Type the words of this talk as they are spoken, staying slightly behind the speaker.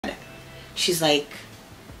she's like,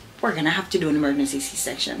 we're gonna have to do an emergency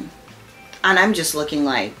C-section. And I'm just looking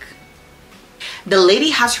like, the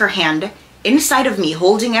lady has her hand inside of me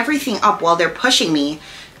holding everything up while they're pushing me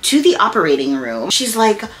to the operating room. She's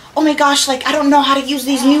like, oh my gosh, like, I don't know how to use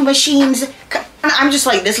these new machines. And I'm just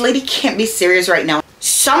like, this lady can't be serious right now.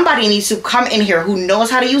 Somebody needs to come in here who knows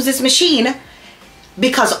how to use this machine,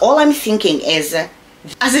 because all I'm thinking is,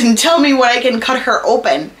 as in, tell me when I can cut her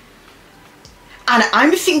open. And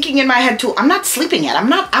I'm thinking in my head too, I'm not sleeping yet. I'm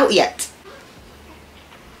not out yet.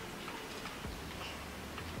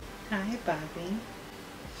 Hi, Bobby.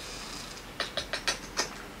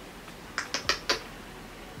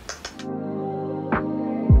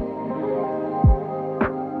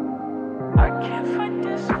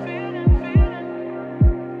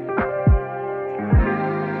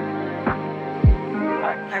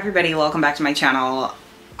 Hi everybody, welcome back to my channel.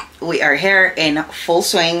 We are here in full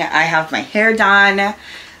swing. I have my hair done,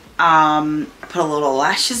 put a little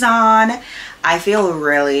lashes on. I feel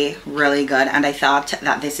really good, and I thought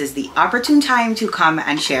that this is the opportune time to come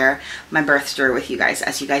and share my birth story with you guys.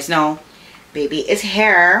 As you guys know, baby is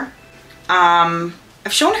here. I've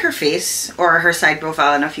shown her face or her side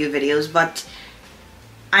profile in a few videos, but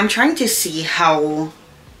I'm trying to see how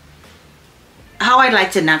I'd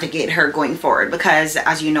like to navigate her going forward, because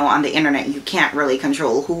as you know, on the internet you can't really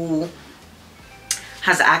control who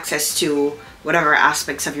has access to whatever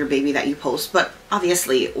aspects of your baby that you post. But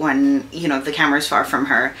obviously, when, you know, the camera is far from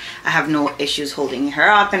her, I have no issues holding her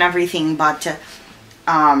up and everything, but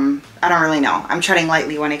I don't really know. I'm treading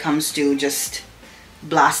lightly when it comes to just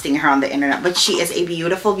blasting her on the internet. But she is a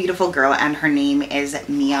beautiful girl, and her name is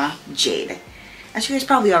Mia Jade, as you guys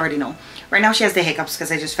probably already know. Right now she has the hiccups because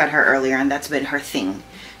I just fed her earlier, and that's been her thing.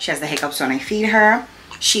 She has the hiccups when I feed her.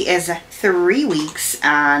 She is 3 weeks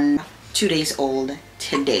and 2 days old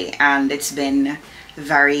today, and it's been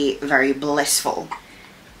very blissful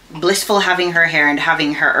having her here and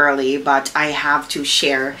having her early. But I have to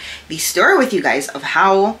share the story with you guys of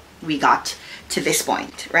how we got to this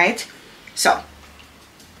point, right? So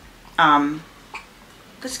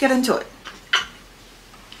let's get into it.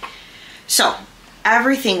 So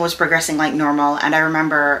everything was progressing like normal, and I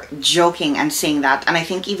remember joking and saying that, and I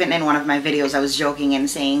think even in one of my videos I was joking and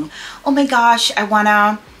saying, oh my gosh, I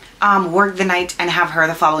wanna work the night and have her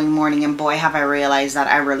the following morning. And boy, have I realized that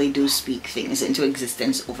I really do speak things into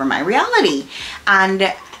existence over my reality.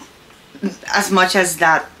 And as much as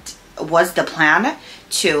that was the plan,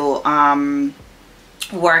 to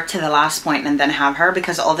work to the last point and then have her,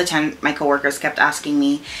 because all the time my coworkers kept asking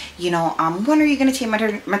me, you know, when are you going to take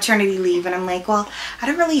maternity leave? And I'm like, well, I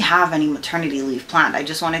don't really have any maternity leave planned. I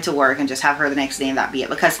just wanted to work and just have her the next day, and that be it,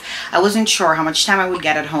 because I wasn't sure how much time I would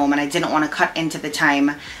get at home, and I didn't want to cut into the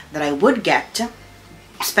time that I would get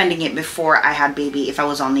spending it before I had baby if I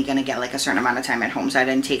was only going to get like a certain amount of time at home. So I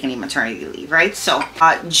didn't take any maternity leave, right? So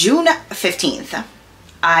June 15th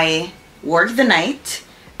I worked the night,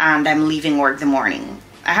 and I'm leaving work the morning.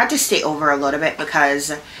 I had to stay over a little bit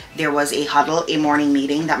because there was a huddle, a morning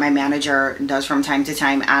meeting that my manager does from time to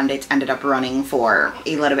time, and it ended up running for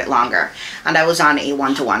a little bit longer. And I was on a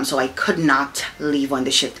 1-to-1, so I could not leave when the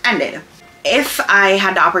shift ended. If I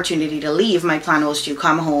had the opportunity to leave, my plan was to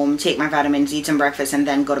come home, take my vitamins, eat some breakfast, and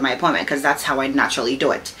then go to my appointment, because that's how I'd naturally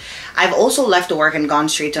do it. I've also left work and gone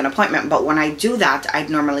straight to an appointment, but when I do that, I'd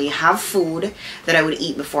normally have food that I would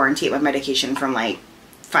eat before and take my medication from like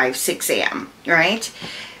 5-6 a.m. right?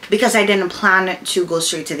 Because I didn't plan to go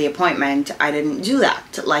straight to the appointment, I didn't do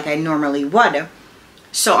that like I normally would.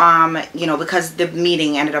 So you know, because the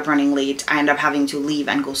meeting ended up running late, I ended up having to leave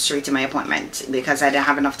and go straight to my appointment because I didn't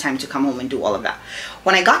have enough time to come home and do all of that.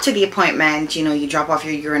 When I got to the appointment, you know, you drop off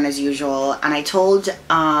your urine as usual, and I told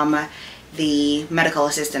the medical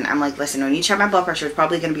assistant, I'm like, listen, when you check my blood pressure, it's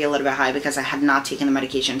probably going to be a little bit high because I had not taken the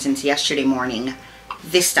medication since yesterday morning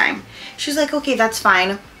this time. She's like, okay, that's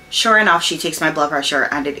fine. Sure enough, she takes my blood pressure,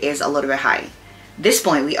 and it is a little bit high. This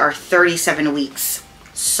point, we are 37 weeks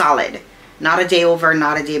solid. Not a day over,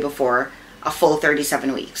 not a day before, a full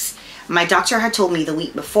 37 weeks. My doctor had told me the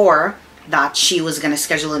week before that she was going to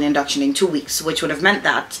schedule an induction in 2 weeks, which would have meant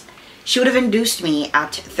that she would have induced me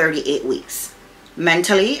at 38 weeks.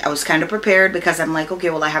 Mentally, I was kind of prepared because I'm like, okay,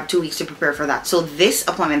 well, I have 2 weeks to prepare for that. So this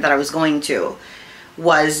appointment that I was going to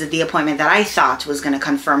was the appointment that I thought was going to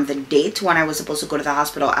confirm the date when I was supposed to go to the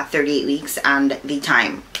hospital at 38 weeks and the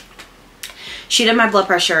time. She did my blood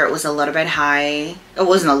pressure. It was a little bit high. It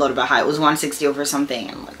wasn't a little bit high. It was 160 over something.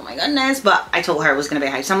 I'm like, oh my goodness. But I told her it was going to be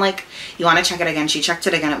high. So I'm like, you want to check it again? She checked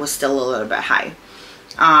it again. It was still a little bit high.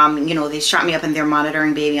 You know, they strapped me up and they're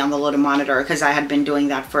monitoring baby on the little monitor because I had been doing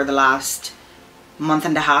that for the last month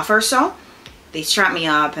and a half or so. they strap me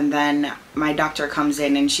up, and then my doctor comes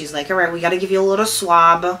in and she's like, all right, we got to give you a little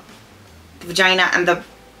swab, the vagina and the,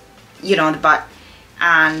 you know, the butt.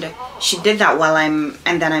 And she did that while and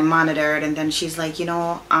then I monitored, and then she's like, you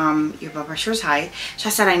know, your blood pressure is high. So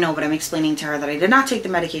I said, I know, but I'm explaining to her that I did not take the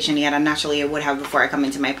medication yet, and naturally I would have before I come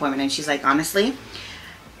into my appointment. And she's like, honestly,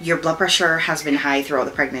 your blood pressure has been high throughout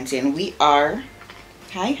the pregnancy, and we are,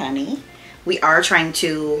 hi honey, we are trying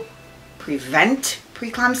to prevent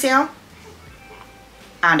preeclampsia.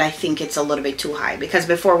 And I think it's a little bit too high, because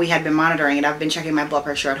before we had been monitoring it, I've been checking my blood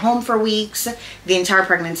pressure at home for weeks, the entire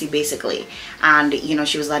pregnancy basically. And, you know,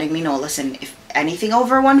 she was letting me know, listen, if anything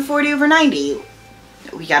over 140 over 90,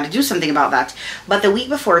 we got to do something about that. But the week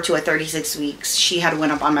before, to at 36 weeks, she had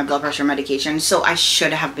went up on my blood pressure medication. So I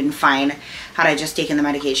should have been fine had I just taken the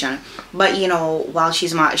medication. But, you know, while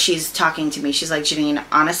she's talking to me, she's like, Jadene,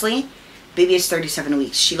 honestly, baby is 37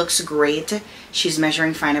 weeks. She looks great. She's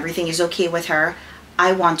measuring fine. Everything is okay with her.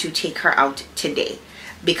 I want to take her out today,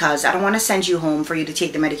 because I don't want to send you home for you to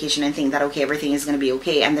take the medication and think that, okay, everything is going to be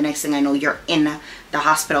okay, and the next thing I know, you're in the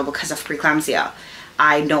hospital because of preeclampsia.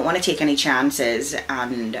 I don't want to take any chances,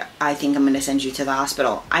 and I think I'm going to send you to the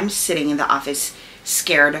hospital. I'm sitting in the office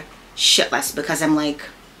scared shitless, because I'm like,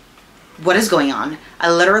 what is going on? I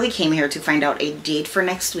literally came here to find out a date for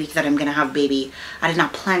next week that I'm going to have baby. I did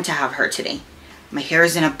not plan to have her today. My hair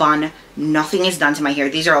is in a bun. Nothing is done to my hair.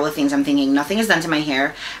 These are all the things I'm thinking. Nothing is done to my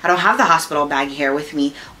hair. I don't have the hospital bag here with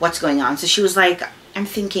me. What's going on? So she was like, I'm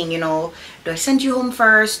thinking, you know, do I send you home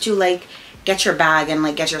first to like get your bag and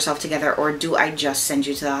like get yourself together, or do I just send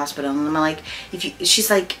you to the hospital? And I'm like, she's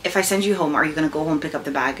like, if I send you home, are you going to go home, pick up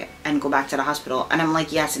the bag and go back to the hospital? And I'm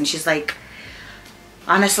like, yes. And she's like,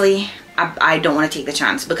 honestly, I don't want to take the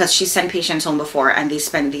chance, because she sent patients home before and they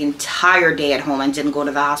spent the entire day at home and didn't go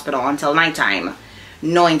to the hospital until nighttime,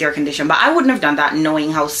 knowing their condition. But I wouldn't have done that,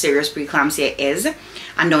 knowing how serious preeclampsia is,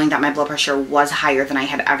 and knowing that my blood pressure was higher than I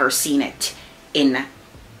had ever seen it in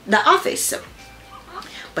the office.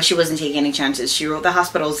 But she wasn't taking any chances. She wrote the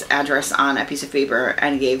hospital's address on a piece of paper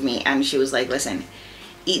and gave me, and she was like, listen,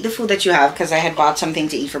 eat the food that you have, because I had bought something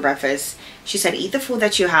to eat for breakfast. She said, eat the food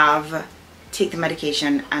that you have, take the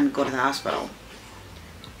medication, and go to the hospital.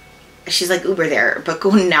 She's like, Uber there, but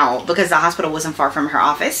go now, because the hospital wasn't far from her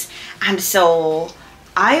office. And so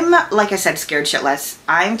I'm, like I said, scared shitless.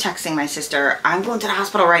 I'm texting my sister, I'm going to the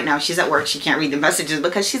hospital right now. She's at work. She can't read the messages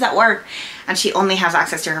because she's at work, and she only has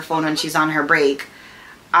access to her phone when she's on her break.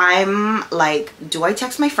 I'm like, do I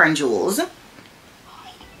text my friend Jules?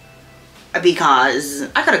 Because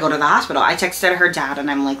I gotta go to the hospital. I texted her dad and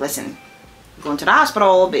I'm like, listen, going to the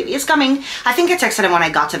hospital, baby is coming. I think I texted him when I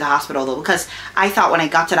got to the hospital though, because I thought when I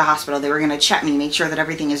got to the hospital they were gonna check me, make sure that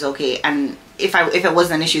everything is okay, and if it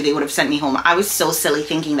wasn't an issue they would have sent me home. I was so silly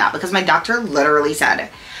thinking that, because my doctor literally said,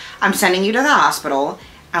 I'm sending you to the hospital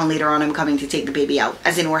and later on I'm coming to take the baby out,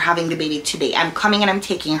 as in we're having the baby today. I'm coming and I'm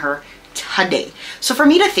taking her today. So for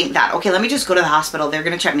me to think that, okay, let me just go to the hospital, they're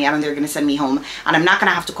gonna check me out and they're gonna send me home, and I'm not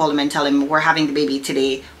gonna have to call him and tell him we're having the baby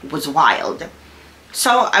today, was wild.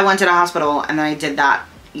 So I went to the hospital and then I did that,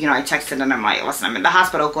 you know, I texted and I'm like, listen, I'm in the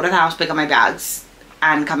hospital, go to the house, pick up my bags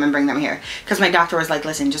and come and bring them here. Because my doctor was like,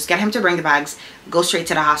 listen, just get him to bring the bags, go straight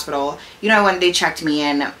to the hospital. You know, when they checked me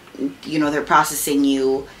in, you know, they're processing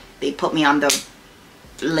you, they put me on the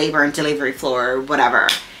labor and delivery floor, whatever.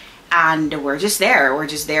 And we're just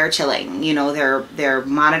there chilling. You know, they're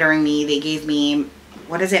monitoring me. They gave me,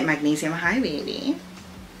 what is it, magnesium? Hi, baby.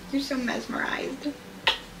 You're so mesmerized.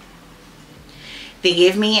 They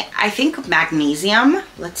gave me, I think, magnesium.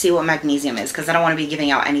 Let's see what magnesium is, because I don't want to be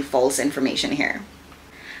giving out any false information here.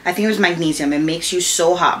 I think it was magnesium. It makes you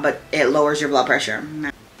so hot, but it lowers your blood pressure.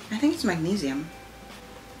 I think it's magnesium.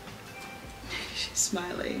 She's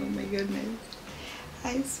smiling. Oh my goodness.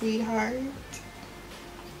 Hi, sweetheart.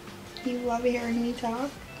 You love hearing me talk?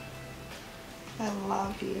 I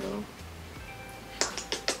love you.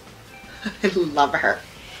 I love her.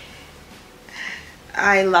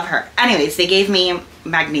 I love her. Anyways, they gave me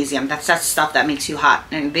magnesium. That's that stuff that makes you hot.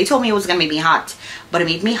 And they told me it was going to make me hot. But it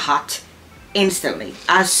made me hot instantly.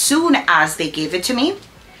 As soon as they gave it to me,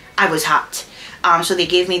 I was hot. So they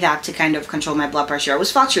gave me that to kind of control my blood pressure. I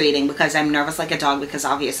was fluctuating because I'm nervous like a dog, because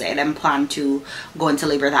obviously I didn't plan to go into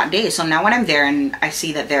labor that day. So now when I'm there and I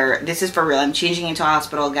see that this is for real, I'm changing into a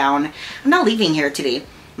hospital gown. I'm not leaving here today.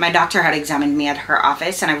 My doctor had examined me at her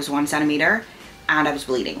office and I was 1 centimeter and I was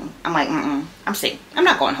bleeding. I'm like, I'm staying. I'm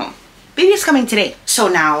not going home. Baby is coming today. So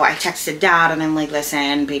now I texted dad and I'm like,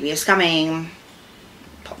 listen, baby is coming.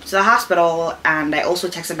 To the hospital. And I also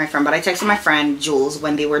texted my friend, but I texted my friend Jules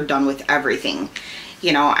when they were done with everything,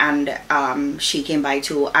 you know, and she came by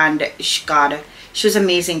too, and God, She was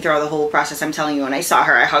amazing throughout the whole process. I'm telling you, when I saw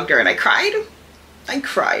her, I hugged her and I cried. I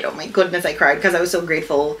cried. Oh my goodness, I cried because I was so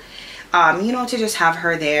grateful, you know, to just have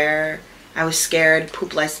her there. I was scared,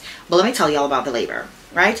 poopless. But let me tell you all about the labor,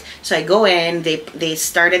 right? So I go in, they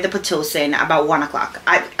started the Pitocin about 1 o'clock.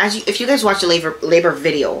 If you guys watch the labor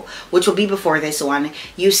video, which will be before this one,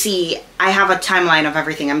 you see I have a timeline of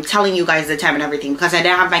everything. I'm telling you guys the time and everything because I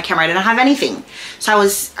didn't have my camera, I didn't have anything. So I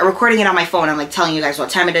was recording it on my phone. I'm like telling you guys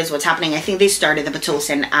what time it is, what's happening. I think they started the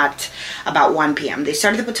Pitocin at about 1 p.m. They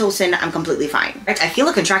started the Pitocin, I'm completely fine. Right? I feel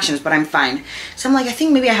the contractions, but I'm fine. So I'm like, I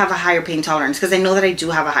think maybe I have a higher pain tolerance because I know that I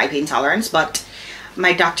do have a high pain tolerance, but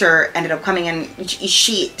my doctor ended up coming and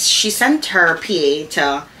she sent her PA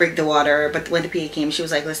to break the water, but when the PA came, she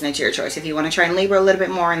was like, listen, it's your choice. If you want to try and labor a little bit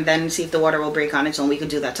more and then see if the water will break on its own, we could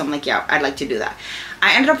do that. So I'm like, yeah, I'd like to do that.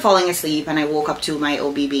 I ended up falling asleep and I woke up to my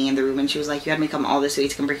OB being in the room and she was like, you had me come all this way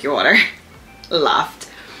to come break your water. Laughed.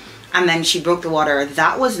 And then she broke the water.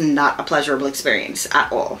 That was not a pleasurable experience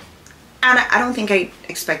at all. And I don't think I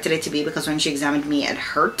expected it to be because when she examined me, it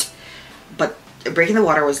hurt. But breaking the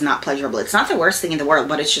water was not pleasurable. It's not the worst thing in the world,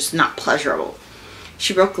 but it's just not pleasurable.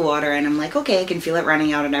 She broke the water and I'm like, okay, I can feel it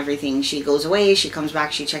running out and everything. She goes away, she comes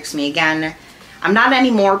back, she checks me again. I'm not any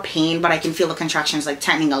more pain, but I can feel the contractions like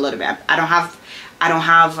tightening a little bit. I don't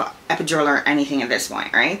have epidural or anything at this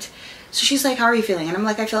point, right? So she's like, how are you feeling? And I'm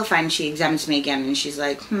like, I feel fine. She examines me again and she's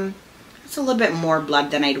like, it's a little bit more blood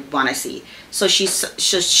than I'd want to see. So she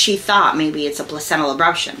thought maybe it's a placental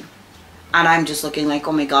abruption. And I'm just looking like,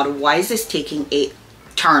 oh my God, why is this taking a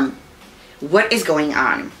turn? What is going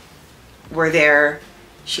on? We're there.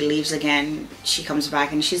 She leaves again. She comes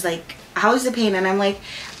back and she's like, how is the pain? And I'm like,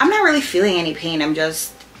 I'm not really feeling any pain. I'm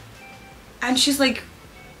just... And she's like,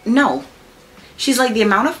 no. She's like, the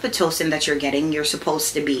amount of Pitocin that you're getting, you're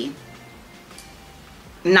supposed to be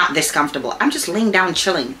not this comfortable. I'm just laying down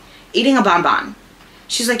chilling, eating a bonbon.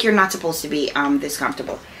 She's like, you're not supposed to be this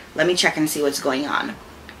comfortable. Let me check and see what's going on.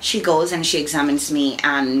 She goes and she examines me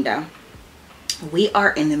and we are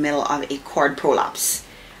in the middle of a cord prolapse.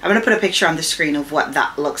 I'm going to put a picture on the screen of what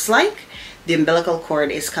that looks like. The umbilical cord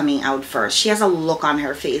is coming out first. She has a look on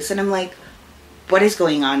her face and I'm like, what is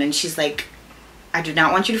going on? And she's like, I do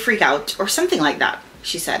not want you to freak out or something like that,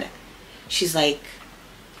 she said. She's like,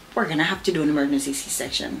 we're going to have to do an emergency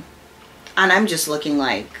C-section. And I'm just looking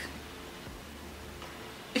like,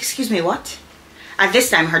 excuse me, what? At this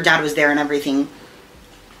time, her dad was there and everything.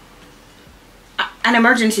 An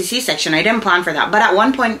emergency C-section, I didn't plan for that. But at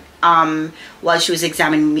one point, while she was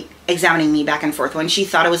examining me back and forth, when she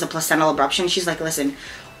thought it was a placental abruption, she's like, listen,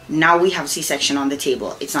 now we have C-section on the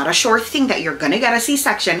table. It's not a sure thing that you're gonna get a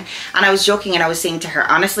C-section. And I was joking and I was saying to her,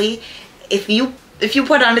 honestly, if you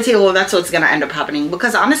put it on the table, that's what's gonna end up happening.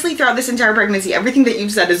 Because honestly, throughout this entire pregnancy, everything that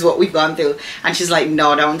you've said is what we've gone through. And she's like,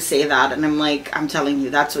 no, don't say that. And I'm like, I'm telling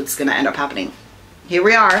you, that's what's gonna end up happening. Here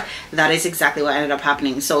we are. That is exactly what ended up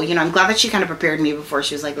happening. So, you know, I'm glad that she kind of prepared me before.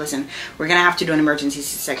 She was like, listen, we're going to have to do an emergency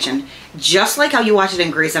C-section. Just like how you watch it in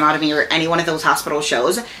Grey's Anatomy or any one of those hospital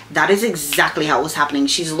shows, that is exactly how it was happening.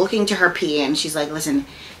 She's looking to her PA and she's like, listen,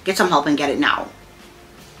 get some help and get it now.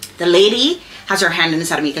 The lady has her hand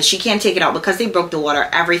inside of me because she can't take it out. Because they broke the water,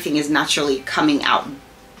 everything is naturally coming out.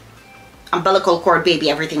 Umbilical cord, baby,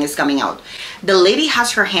 everything is coming out. The lady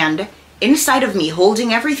has her hand inside of me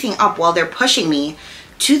holding everything up while they're pushing me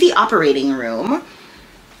to the operating room.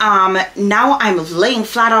 Now I'm laying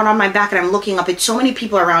flat out on my back and I'm looking up at so many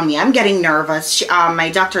people around me. I'm getting nervous.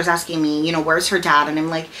 My doctor's asking me, you know, where's her dad? And I'm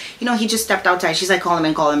like, you know, he just stepped outside. She's like, call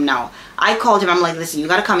him now. I called him. I'm like, listen, you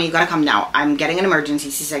gotta come now. I'm getting an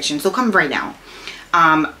emergency C-section, so come right now.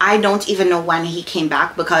 I don't even know when he came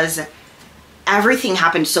back because everything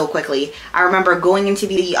happened so quickly. I remember going into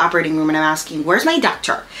the operating room and I'm asking, where's my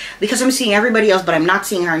doctor? Because I'm seeing everybody else, but I'm not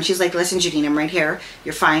seeing her. And she's like, listen, Jadene, I'm right here.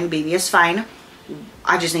 You're fine. Baby is fine.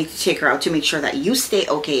 I just need to take her out to make sure that you stay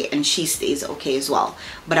okay and she stays okay as well.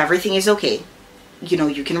 But everything is okay. You know,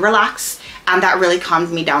 you can relax. And that really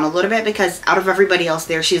calmed me down a little bit because out of everybody else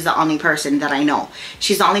there, she's the only person that I know.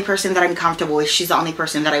 She's the only person that I'm comfortable with. She's the only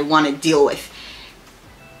person that I want to deal with.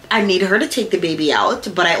 I need her to take the baby out,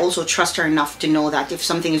 but I also trust her enough to know that if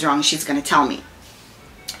something is wrong, she's going to tell me.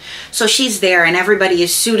 So she's there and everybody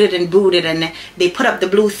is suited and booted and they put up the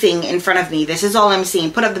blue thing in front of me. This is all I'm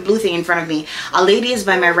seeing. Put up the blue thing in front of me. A lady is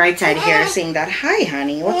by my right side here saying that, hi,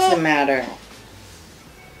 honey, what's the matter?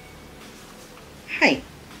 Hi.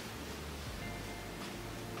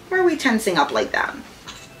 Why are we tensing up like that?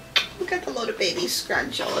 Look at the little baby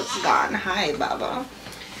scrunch. Oh, it's gone. Hi, Baba.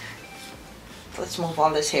 Let's move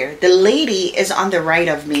all this hair. The lady is on the right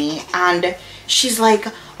of me and she's like,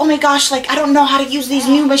 oh my gosh, like I don't know how to use these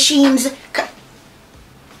new machines.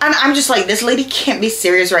 And I'm just like, this lady can't be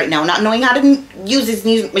serious right now. Not knowing how to use these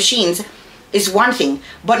new machines is one thing,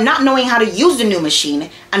 but not knowing how to use the new machine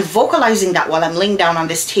and vocalizing that while I'm laying down on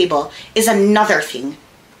this table is another thing.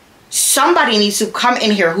 Somebody needs to come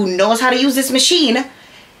in here who knows how to use this machine,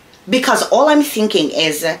 because all I'm thinking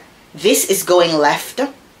is, this is going left.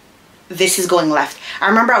 This is going left. I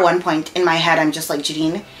remember at one point in my head, I'm just like,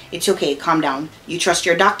 Jadene, it's okay, calm down. You trust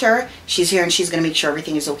your doctor. She's here and she's going to make sure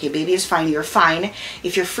everything is okay. Baby is fine. You're fine.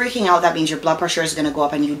 If you're freaking out, that means your blood pressure is going to go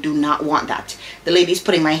up, and you do not want that. The lady's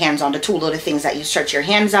putting my hands on the two little things that you stretch your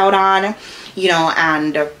hands out on, you know,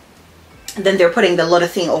 and then they're putting the little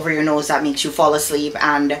thing over your nose that makes you fall asleep.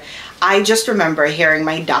 And I just remember hearing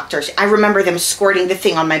my doctors, I remember them squirting the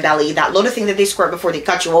thing on my belly, that little thing that they squirt before they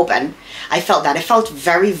cut you open. I felt that. It felt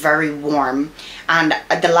very, very warm. And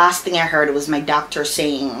the last thing I heard was my doctor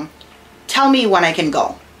saying, tell me when I can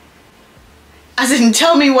go. As in,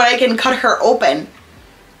 tell me when I can cut her open.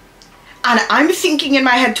 And I'm thinking in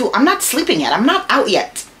my head too, I'm not sleeping yet. I'm not out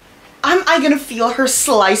yet. Am I gonna feel her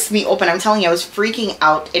slice me open? I'm telling you, I was freaking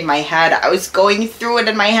out in my head. I was going through it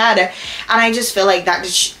in my head. And I just feel like that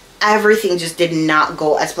just, everything just did not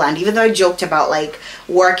go as planned. Even though I joked about like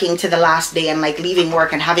working to the last day and like leaving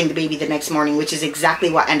work and having the baby the next morning, which is exactly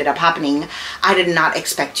what ended up happening, I did not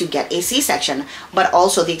expect to get a C-section. But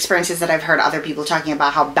also the experiences that I've heard other people talking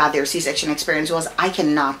about how bad their C-section experience was, I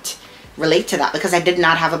cannot relate to that because I did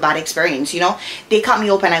not have a bad experience. You know, they cut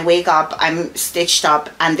me open, I wake up, I'm stitched up,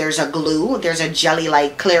 and there's a jelly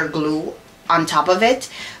like clear glue on top of it.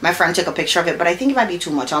 My friend took a picture of it, but I think it might be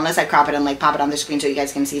too much unless I crop it and like pop it on the screen so you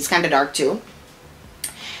guys can see. It's kind of dark too.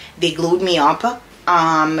 They glued me up.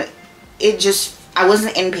 It just, I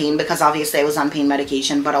wasn't in pain because obviously I was on pain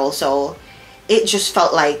medication, but also it just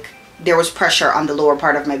felt like there was pressure on the lower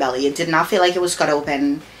part of my belly. It did not feel like it was cut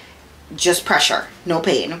open, just pressure, no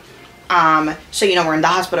pain. So, you know, we're in the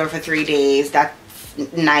hospital for 3 days. That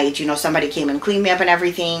night, you know, somebody came and cleaned me up and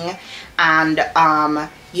everything. And,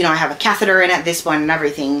 you know, I have a catheter in at this point and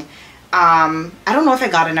everything. I don't know if I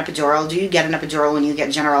got an epidural. Do you get an epidural when you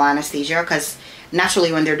get general anesthesia? Because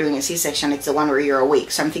naturally when they're doing a C-section, it's the one where you're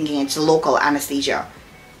awake. So I'm thinking it's local anesthesia.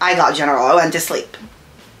 I got general. I went to sleep.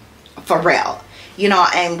 For real. You know,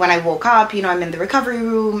 and when I woke up, you know, I'm in the recovery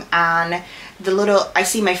room and I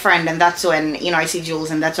see my friend, and that's when, you know, I see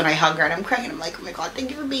Jules, and that's when I hug her and I'm crying and I'm like, oh my God,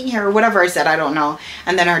 thank you for being here, or whatever I said, I don't know.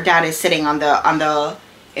 And then her dad is sitting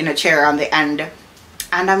in a chair on the end,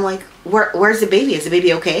 and I'm like, where's the baby? Is the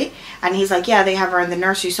baby okay? And he's like, yeah, they have her in the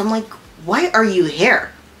nursery. So I'm like, why are you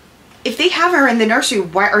here? If they have her in the nursery,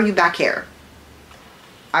 why are you back here?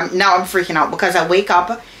 Now I'm freaking out because I wake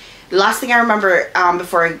up. The last thing I remember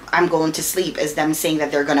before I'm going to sleep is them saying that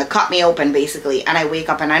they're going to cut me open, basically. And I wake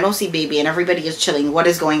up and I don't see baby and everybody is chilling. What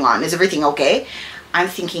is going on? Is everything okay? I'm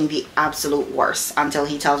thinking the absolute worst until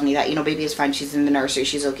he tells me that, you know, baby is fine. She's in the nursery.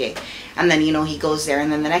 She's okay. And then, you know, he goes there. And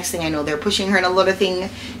then the next thing I know, they're pushing her in a little thing.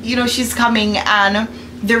 You know, she's coming and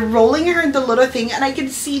they're rolling her in the little thing. And I can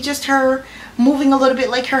see just her moving a little bit,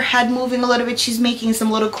 like her head moving a little bit. She's making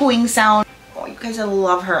some little cooing sound. Oh, you guys, I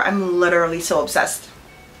love her. I'm literally so obsessed.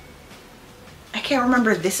 I can't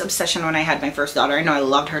remember this obsession when I had my first daughter. I know I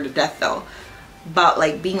loved her to death though. But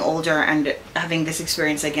like being older and having this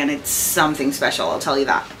experience again, it's something special, I'll tell you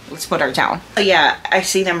that. Let's put her down. But yeah, I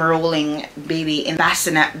see them rolling baby in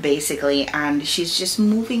bassinet basically, and she's just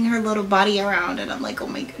moving her little body around and I'm like, oh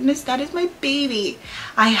my goodness, that is my baby.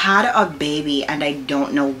 I had a baby and I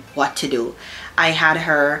don't know what to do. I had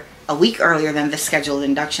her a week earlier than the scheduled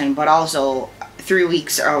induction, but also 3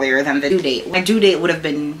 weeks earlier than the due date. My due date would have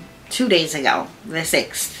been 2 days ago, the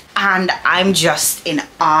 6th. And I'm just in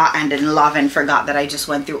awe and in love and forgot that I just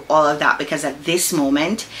went through all of that, because at this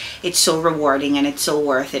moment, it's so rewarding and it's so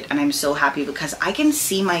worth it. And I'm so happy because I can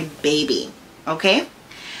see my baby, okay?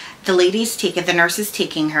 The nurse is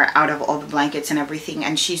taking her out of all the blankets and everything,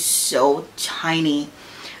 and she's so tiny.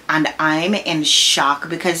 And I'm in shock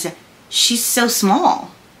because she's so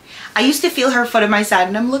small. I used to feel her foot at my side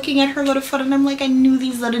and I'm looking at her little foot and I'm like, I knew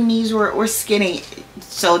these little knees were skinny.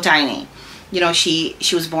 So tiny. You know, she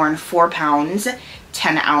was born 4 pounds,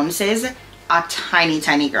 10 ounces, a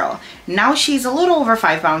tiny girl. Now she's a little over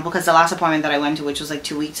 5 pounds because the last appointment that I went to, which was like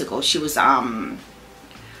 2 weeks ago, she was, or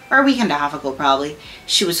a week and a half ago probably,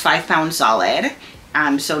 she was 5 pounds solid.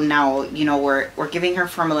 So now, you know, we're giving her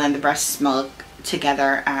formula and the breast milk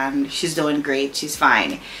together and she's doing great. She's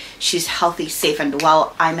fine. She's healthy, safe and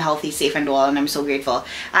well. I'm healthy, safe and well, and I'm so grateful.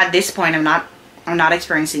 At this point, I'm not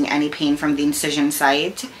experiencing any pain from the incision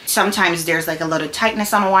site. Sometimes there's like a little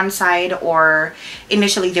tightness on one side, or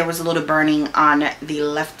initially there was a little burning on the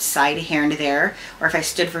left side here and there, or if I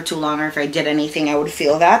stood for too long or if I did anything I would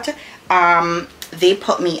feel that. they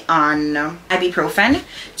put me on ibuprofen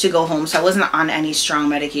to go home, so I wasn't on any strong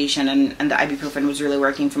medication, and the ibuprofen was really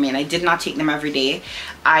working for me, and I did not take them every day.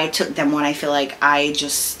 I took them when I feel like I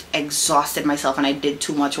just exhausted myself and I did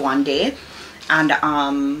too much one day, and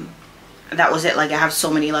that was it. Like, I have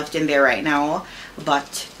so many left in there right now,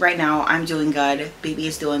 but right now I'm doing good. Baby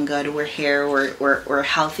is doing good. We're here, we're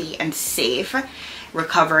healthy and safe,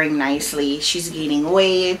 recovering nicely. She's gaining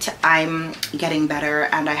weight, I'm getting better,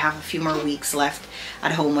 and I have a few more weeks left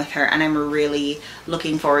at home with her, and I'm really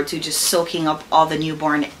looking forward to just soaking up all the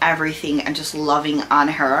newborn everything and just loving on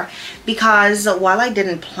her, because while I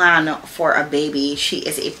didn't plan for a baby, she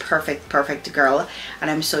is a perfect girl, and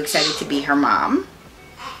I'm so excited to be her mom,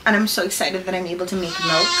 and I'm so excited that I'm able to make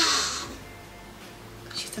milk.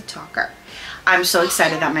 She's a talker. I'm so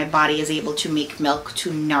excited that my body is able to make milk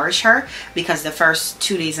to nourish her, because the first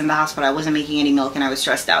 2 days in the hospital I wasn't making any milk and I was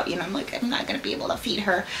stressed out. You know, I'm like, I'm not gonna be able to feed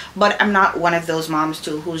her. But I'm not one of those moms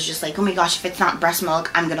too who's just like, oh my gosh, if it's not breast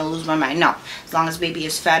milk, I'm gonna lose my mind. No, as long as baby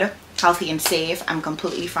is fed, healthy and safe, I'm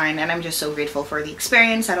completely fine, and I'm just so grateful for the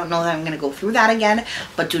experience. I don't know that I'm gonna go through that again,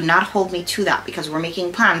 but do not hold me to that, because we're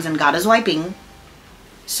making plans and God is wiping.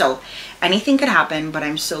 So anything could happen, but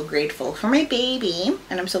I'm so grateful for my baby,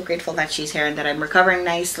 and I'm so grateful that she's here and that I'm recovering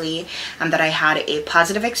nicely, and that I had a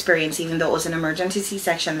positive experience, even though it was an emergency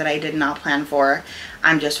C-section that I did not plan for.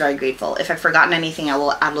 I'm just very grateful. If I've forgotten anything, I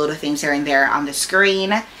will add a load of things here and there on the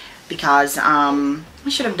screen, because I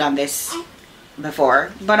should have done this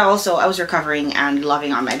before, but also I was recovering and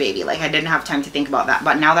loving on my baby. Like, I didn't have time to think about that,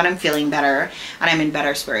 but now that I'm feeling better and I'm in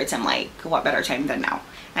better spirits, I'm like, what better time than now?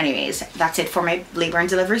 Anyways, that's it for my labor and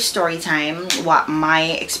delivery story time, what my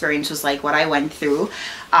experience was like, what I went through.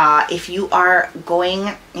 If you are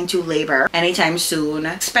going into labor anytime soon,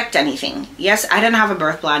 expect anything. Yes, I didn't have a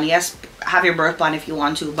birth plan. Yes, have your birth plan if you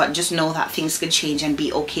want to, but just know that things could change and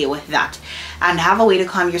be okay with that, and have a way to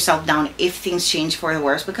calm yourself down if things change for the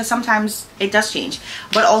worse, because sometimes it does change,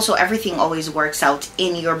 but also everything always works out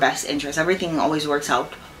in your best interest. Everything always works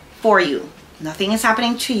out for you. Nothing is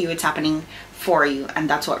happening to you, it's happening for you, and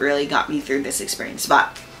that's what really got me through this experience.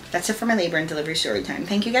 But that's it for my labor and delivery story time.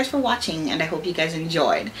 Thank you guys for watching, and I hope you guys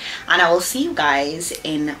enjoyed, and I will see you guys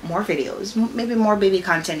in more videos, maybe more baby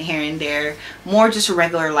content here and there, more just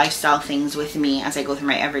regular lifestyle things with me as I go through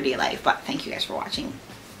my everyday life. But thank you guys for watching.